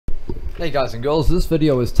Hey guys and girls, this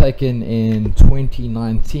video was taken in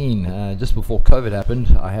 2019, just before COVID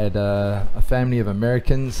happened. I had a family of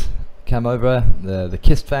Americans come over, the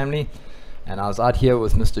Kist family, and I was out here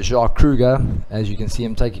with Mr. Jauques Kruger. As you can see,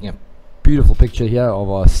 I'm taking a beautiful picture here of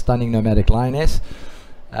our stunning nomadic lioness.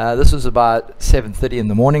 This was about 7:30 in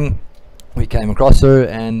the morning. We came across her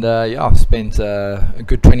and yeah, spent a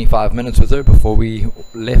good 25 minutes with her before we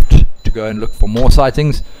left to go and look for more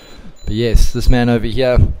sightings. But yes, this man over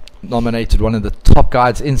here nominated one of the top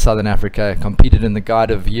guides in Southern Africa, competed in the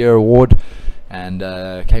Guide of the Year award, and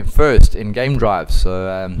came first in game drives.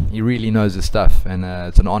 So he really knows his stuff, and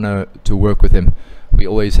it's an honor to work with him. We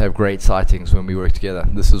always have great sightings when we work together.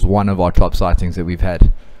 This is one of our top sightings that we've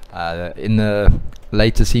had. In the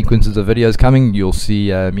later sequences of videos coming, you'll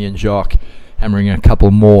see me and Jauques hammering a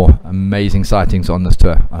couple more amazing sightings on this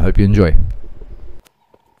tour. I hope you enjoy.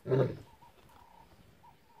 There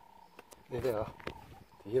they are.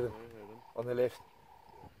 Do you hear them? On the left.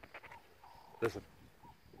 Listen.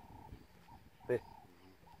 There.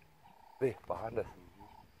 There, behind us.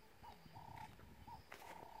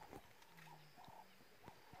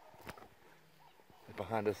 They're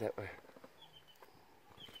behind us that way.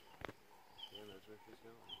 Yeah, that's where she's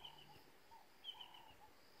going.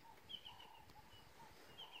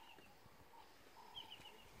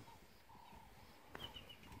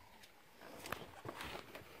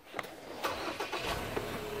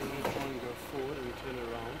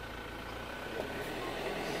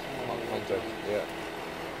 Yeah.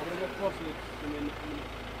 I'm going to go cross it and then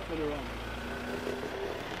turn around.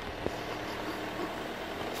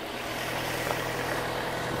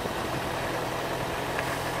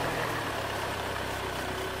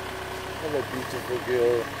 Hello, beautiful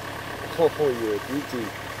girl. Oh, you're a beauty.